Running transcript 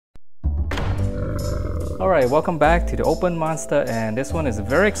Alright, welcome back to the Open Monster, and this one is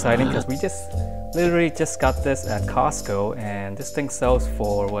very exciting because we literally just got this at Costco, and this thing sells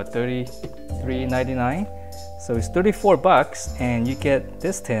for what, $33.99? So it's 34 bucks, and you get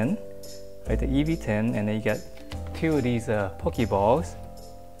this tin, right, the Eevee tin, and then you get two of these Pokeballs.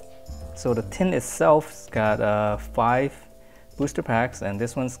 So the tin itself's got 5 booster packs, and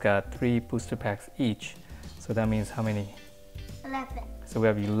this one's got 3 booster packs each. So that means how many? 11. So we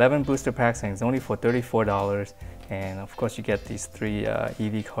have 11 booster packs, and it's only for $34. And of course you get these 3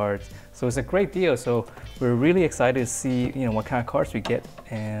 Eevee cards. So it's a great deal. So we're really excited to see, what kind of cards we get.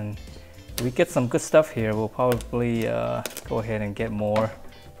 And if we get some good stuff here, we'll probably go ahead and get more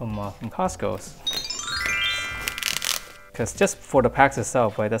from Costco's. Because just for the packs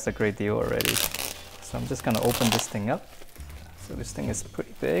itself, right, that's a great deal already. So I'm just gonna open this thing up. So this thing is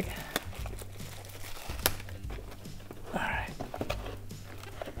pretty big.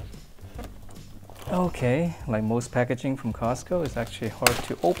 Okay, like most packaging from Costco, it's actually hard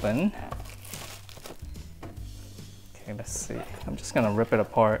to open. Okay, let's see. I'm just gonna rip it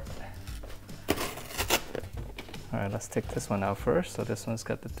apart. All right, let's take this one out first. So this one's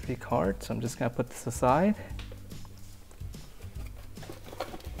got the 3 cards. So I'm just gonna put this aside.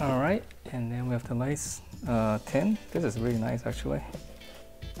 All right, and then we have the nice tin. This is really nice, actually.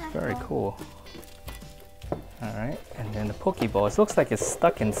 Very cool. All right, and then the Pokeball. It looks like it's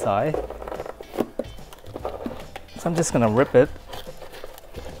stuck inside. So I'm just gonna rip it.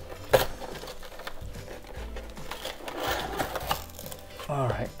 All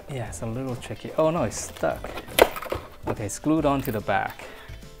right, yeah, it's a little tricky. Oh no, it's stuck. Okay, it's glued onto the back.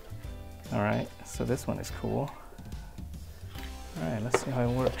 All right, so this one is cool. All right, let's see how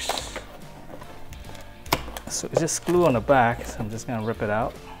it works. So it's just glue on the back, so I'm just gonna rip it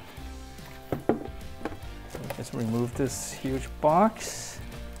out. So just remove this huge box.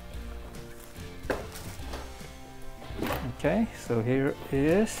 Okay, so here it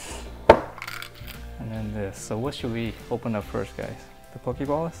is, and then this. So what should we open up first, guys? The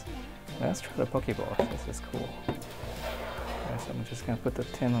Pokeballs? Let's try the Pokeballs. This is cool. Okay, so I'm just gonna put the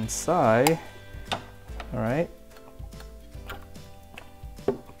tin on the side. All right.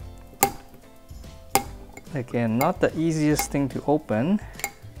 Again, not the easiest thing to open.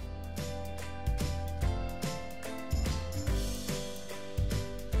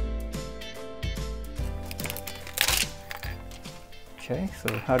 Okay, so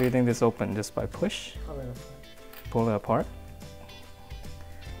how do you think this opened? Just by push? Pull it apart.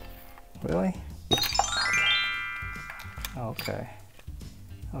 Really? Okay.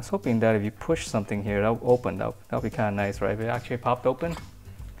 I was hoping that if you push something here, that'll open. That'll be kind of nice, right? If it actually popped open.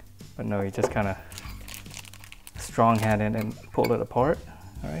 But no, you just kind of strong-handed and pull it apart.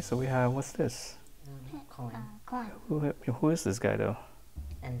 All right, so we have, what's this? Coin. Who is this guy though?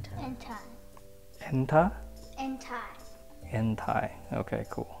 Entai. Enta? Entai. Entai. Okay,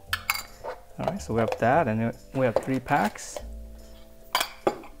 cool. All right, so we have that, and then we have 3 packs.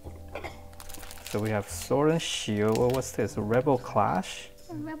 So we have Sword and Shield. Well, what's this? Rebel Clash?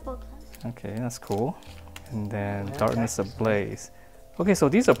 Rebel Clash. Okay, that's cool. And then Darkness Ablaze. Okay, so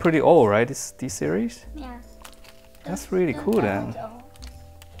these are pretty old, right? These series? Yeah. That's really cool then.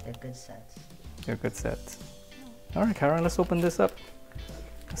 They're good sets. They're good sets. All right, Karen, let's open this up.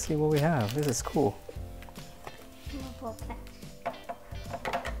 Let's see what we have. This is cool. Rebel Clash.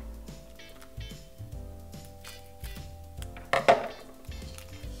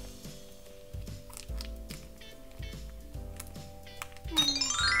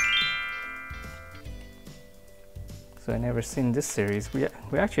 So I never seen this series. We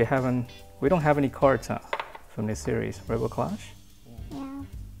actually haven't. We don't have any cards from this series. Rebel Clash. Yeah. All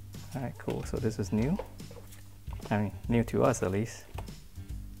right, cool. So this is new. I mean, new to us at least.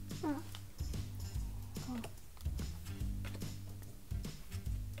 Oh.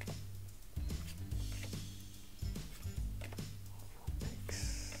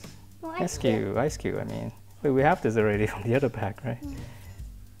 Ice Cube, Ice Cube. I mean, wait, we have this already from the other pack, right?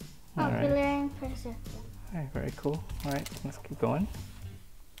 Oh, All right. Valerian Persephone. All right, very cool. All right, let's keep going.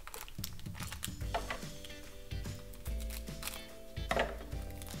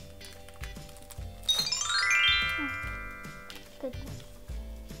 Good.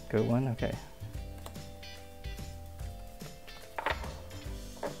 Good one. Okay.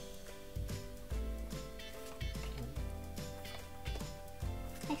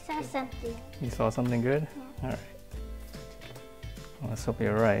 I saw something. You saw something good? Yeah. All right. Well, let's hope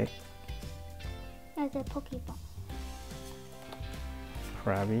you're right. There's a Pokeball.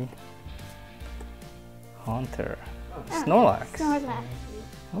 Krabby. Haunter. Oh, Snorlax. Snorlax.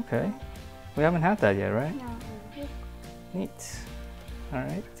 Okay. We haven't had that yet, right? No. Neat. All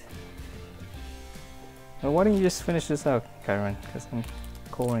right. Well, why don't you just finish this out, Kyron? Because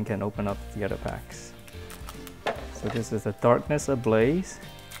Corin can open up the other packs. So this is the Darkness Ablaze.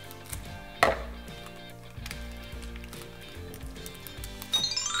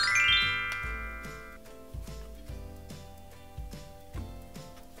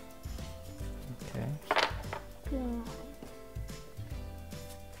 Okay. Green one.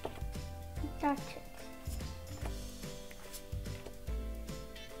 Started.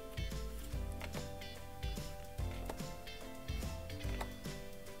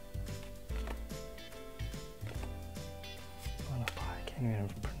 I can't even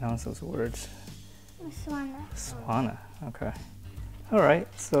pronounce those words. Swana. Swana. Okay. All right.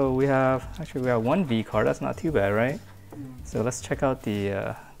 So we have one V card. That's not too bad, right? So let's check out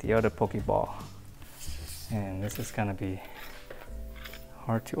the other Pokeball. And this is gonna be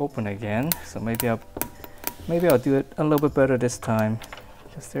hard to open again. So maybe I'll do it a little bit better this time,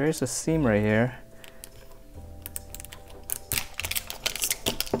 because there is a seam right here.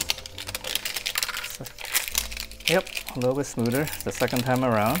 So, yep, a little bit smoother the second time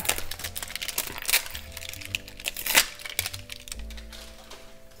around.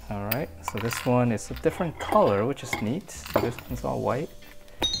 All right, so this one is a different color, which is neat. So this one's all white.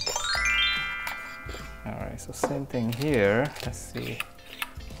 All right, so same thing here. Let's see,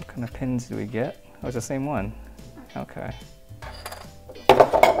 what kind of pins do we get? Oh, it's the same one. Okay.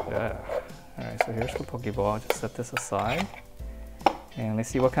 Yeah. All right, so here's the Pokeball. Just set this aside, and let's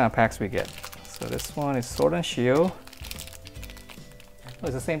see what kind of packs we get. So this one is Sword and Shield. Oh,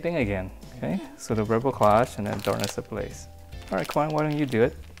 it's the same thing again. Okay, so the Rebel Clash and then Darkness Ablaze. All right, Quan, why don't you do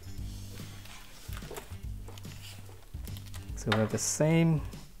it? So we have the same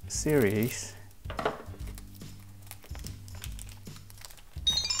series.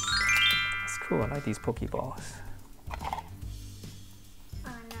 That's cool, I like these Pokeballs. Oh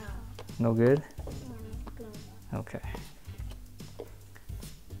no. No good? Green one. Okay.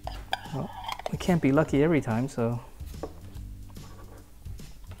 Well, we can't be lucky every time, so.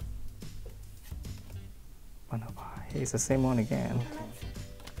 Hey, it's the same one again.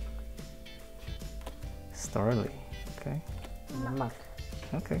 Starly, okay. Muck.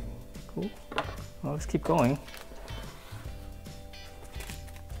 Okay, cool. Well, let's keep going.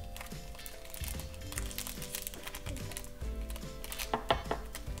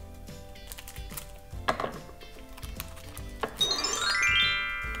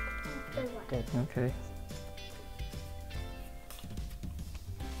 Good. Okay.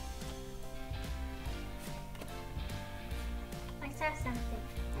 I saw something.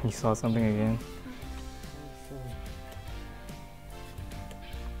 You saw something again?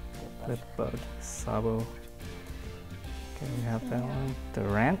 Bug, Sabo. Okay, we have that one.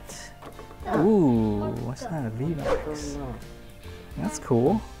 Durant. Ooh, what's that? A VMAX. That's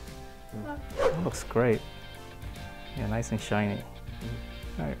cool. That looks great. Yeah, nice and shiny.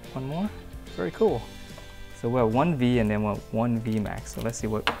 All right, one more. Very cool. So we have one V and then one VMAX. So let's see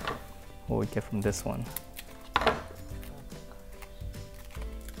what we get from this one.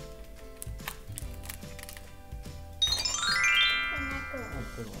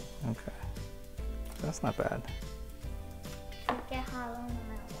 Okay, that's not bad. Get hollow in the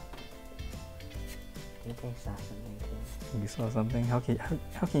middle. I think I saw something too. You saw something? How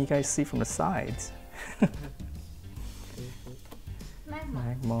can you guys see from the sides?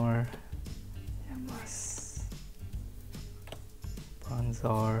 Magmar, Yamas,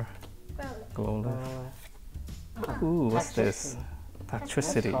 Bronzor, Glowlift. Ooh, what's this?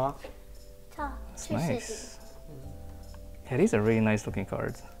 Electricity. That's nice. Yeah, these are really nice looking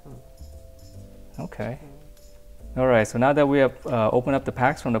cards. Okay. All right, so now that we have opened up the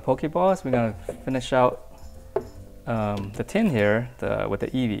packs from the Pokeballs, we're gonna finish out the tin here with the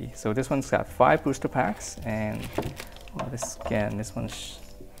Eevee. So this one's got 5 booster packs, and well, this one's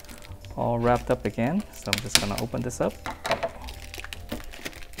all wrapped up again. So I'm just gonna open this up.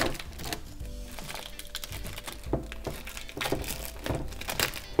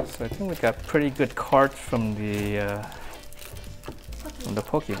 So I think we got pretty good cards from the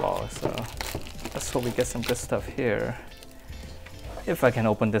Pokeball. So let's hope we get some good stuff here. If I can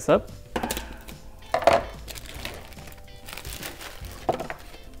open this up.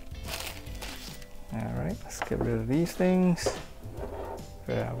 All right, let's get rid of these things.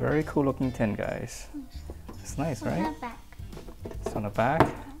 Yeah, very cool looking tin, guys. It's nice, right? It's on the back.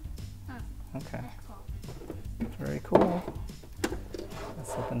 Okay. Very cool.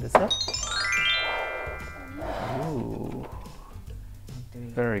 Let's open this up. Ooh.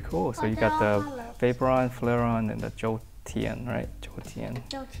 Very cool. So you got the Vaporon, Flareon, and the Jolteon, right? Jolteon.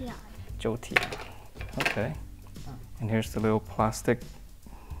 Okay. And here's the little plastic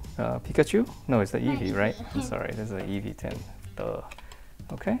Pikachu? No, it's the Eevee, right? I'm sorry, this is an Eevee tin. Duh.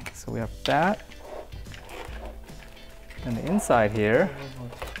 Okay, so we have that. And the inside here,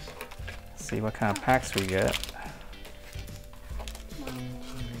 let's see what kind of packs we get.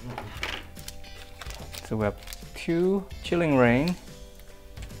 So we have 2 Chilling Reign,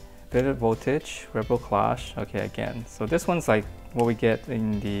 Vivid Voltage, Rebel Clash. Okay, again. So this one's like what we get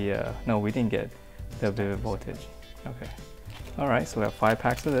in the, no, we didn't get the Vivid Voltage. Okay. All right, so we have 5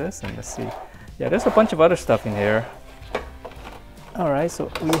 packs of this, and let's see. Yeah, there's a bunch of other stuff in here. All right,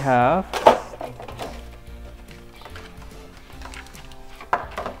 so we have,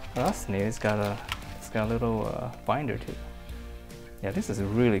 well, that's neat. It's got a little binder too. Yeah, this is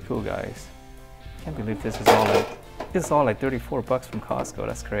really cool, guys. Can't believe this is all like 34 bucks from Costco.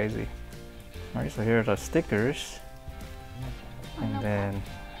 That's crazy. All right, so here are the stickers, and then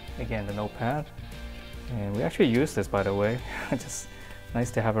again the notepad. And we actually use this, by the way. Just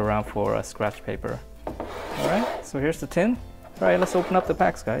nice to have around for scratch paper. All right, so here's the tin. All right, let's open up the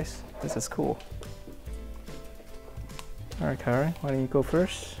packs, guys. This is cool. All right, Karen, why don't you go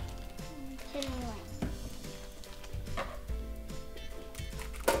first?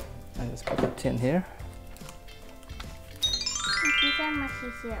 I just put the tin here. These are much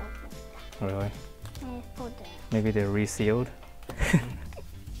easier to open. Really? Put them. Maybe they're resealed.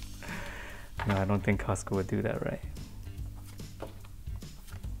 No, I don't think Costco would do that, right?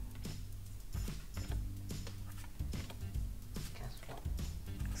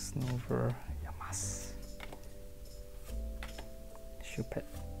 Snover Yamas. Shupet.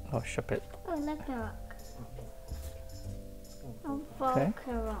 Oh, Shupet. Oh, look a rock. Oh, Okay.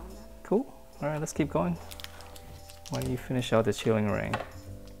 Volcarona. Cool. All right, let's keep going. Why don't you finish out the Chilling Reign?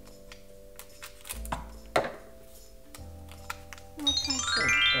 What's my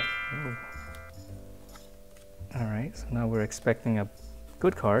favorite? Ooh. All right, so now we're expecting a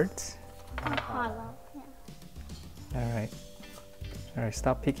good cards. Hollow. Yeah. All right. All right,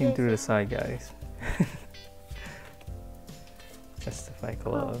 stop peeking through the side, guys. Justify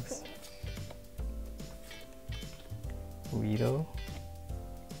gloves. Weedle.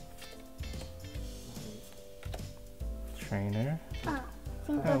 Trainer.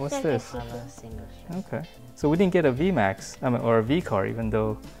 Oh, what's this? Hollow single strike. Okay. So we didn't get a VMAX, or a V card, even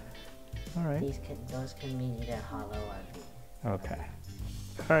though. All right. Those can mean either hollow or V. Okay.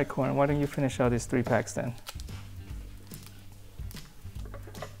 All right, Corn, why don't you finish out these 3 packs then?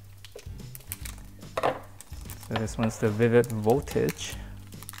 So this one's the Vivid Voltage.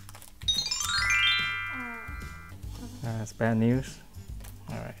 That's bad news.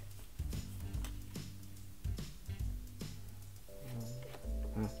 All right.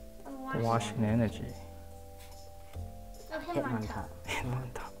 Washing Energy. Oh, him on top. And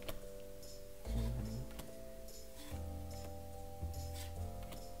on top.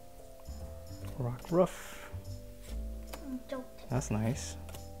 Rock Roof. Jolt. That's nice.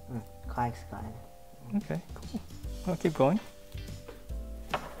 Clark Sky. Okay, cool. I'll keep going.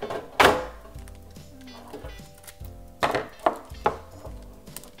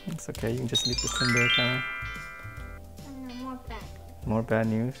 It's okay, you can just leave the tin there, Karen. And more bad. More bad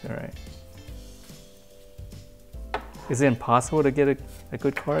news? All right. Is it impossible to get a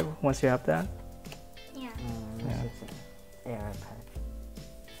good card once you have that? Yeah. This is an error pack.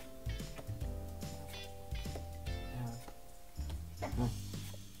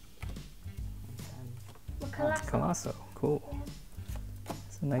 Colosso, cool.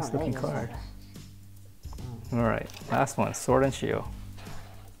 It's a nice looking there you go. card. All right, last one, Sword and Shield.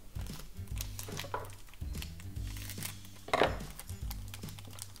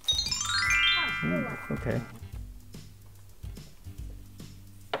 Ooh, okay.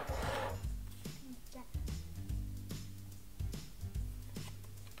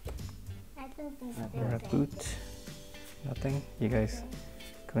 I think these We're at are boot. Nothing. You guys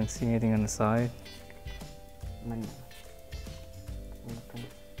couldn't see anything on the side. Mana? Okay.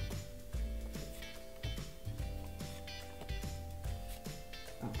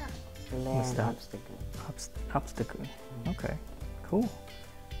 What's that? Obstacle. Obstacle. Okay, cool.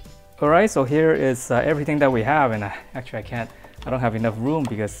 All right, so here is everything that we have, and actually I don't have enough room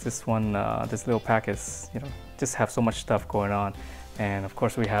because this one, this little pack is, just have so much stuff going on. And of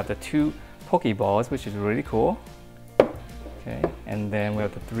course we have the 2 Pokeballs, which is really cool. Okay, and then we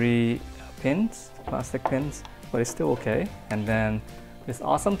have the 3 pins, plastic pins, but it's still okay. And then this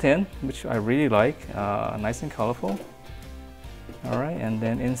awesome tin, which I really like, nice and colorful. All right, and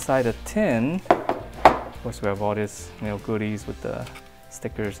then inside the tin, of course we have all these goodies with the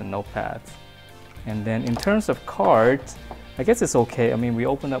stickers and notepads. And then in terms of cards, I guess it's okay. I mean, we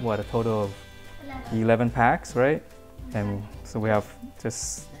opened up a total of 11 packs, right? And so we have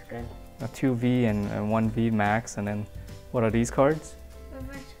just Red. A 2V and 1V max, and then what are these cards?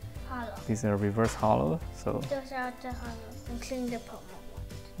 Reverse hollow. These are reverse hollow. So Those are the hollow, including the Pokemon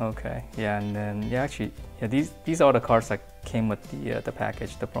one. okay, yeah, and then yeah, actually, yeah, these are the cards that came with the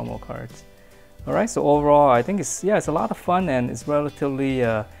package, the promo cards. All right, so overall, I think it's a lot of fun and it's relatively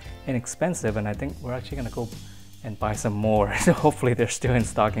inexpensive, and I think we're actually gonna go and buy some more. So hopefully they're still in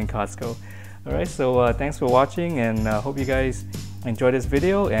stock in Costco. All right, so thanks for watching, and hope you guys enjoyed this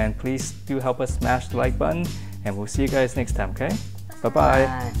video, and please do help us smash the like button, and we'll see you guys next time. Okay, bye bye.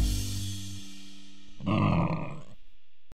 Bye.